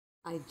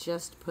I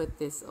just put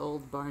this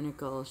old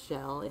barnacle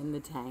shell in the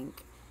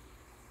tank,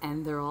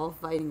 and they're all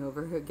fighting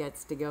over who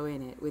gets to go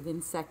in it.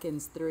 Within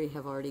seconds, 3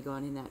 have already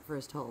gone in that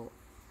first hole.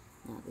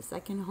 Now the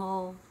second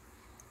hole,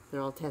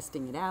 they're all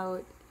testing it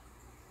out.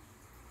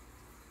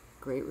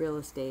 Great real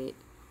estate.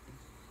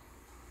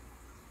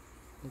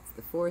 It's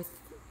the 4th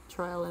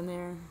trial in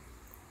there.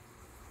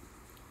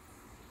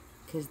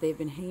 Because they've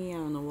been hanging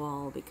out on the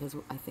wall because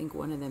I think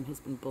one of them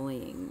has been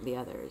bullying the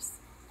others.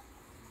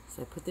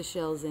 So I put the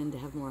shells in to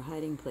have more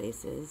hiding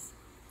places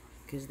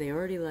because they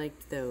already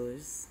liked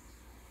those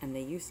and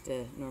they used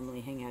to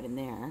normally hang out in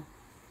there.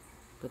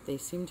 But they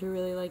seem to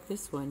really like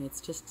this one. It's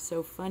just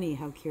so funny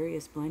how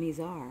curious Blennies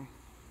are.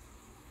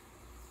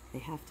 They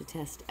have to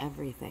test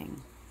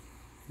everything.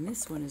 And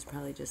this one is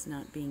probably just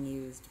not being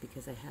used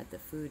because I had the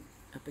food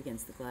up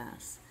against the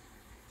glass.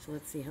 So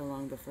let's see how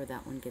long before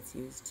that one gets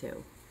used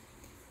too.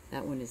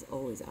 That one is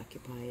always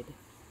occupied.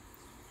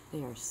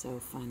 They are so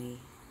funny.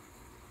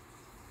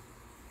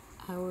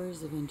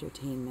 Hours of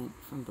entertainment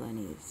from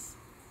Blennies.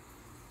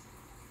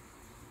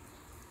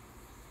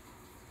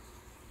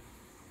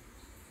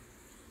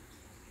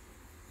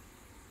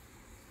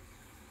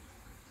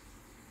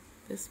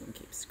 This one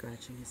keeps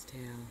scratching his tail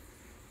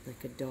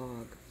like a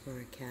dog or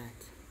a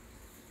cat.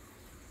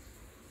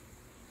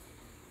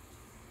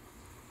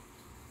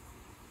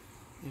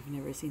 I've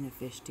never seen a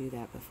fish do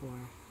that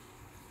before.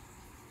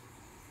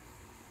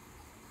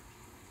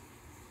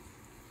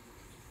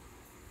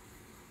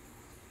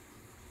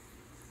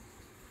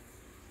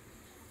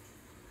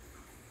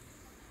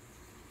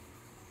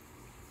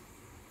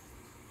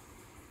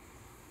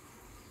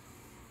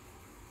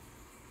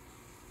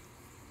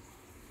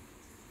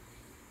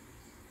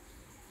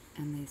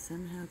 And they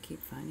somehow keep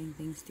finding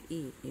things to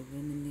eat, even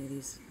in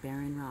these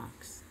barren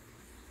rocks.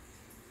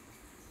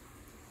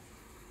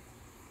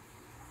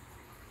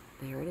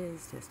 There it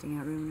is, testing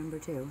out room number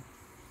 2.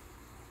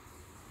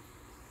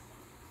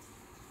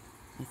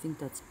 I think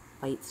that's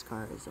bite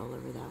scars all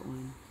over that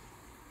one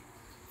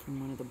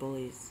from one of the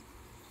bullies.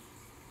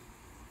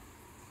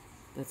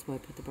 That's why I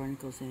put the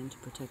barnacles in, to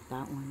protect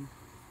that one.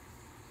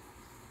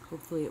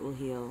 Hopefully it will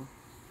heal.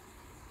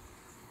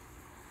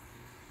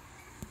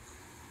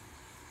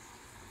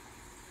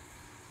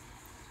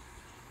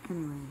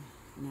 Anyway,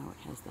 now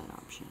it has that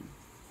option.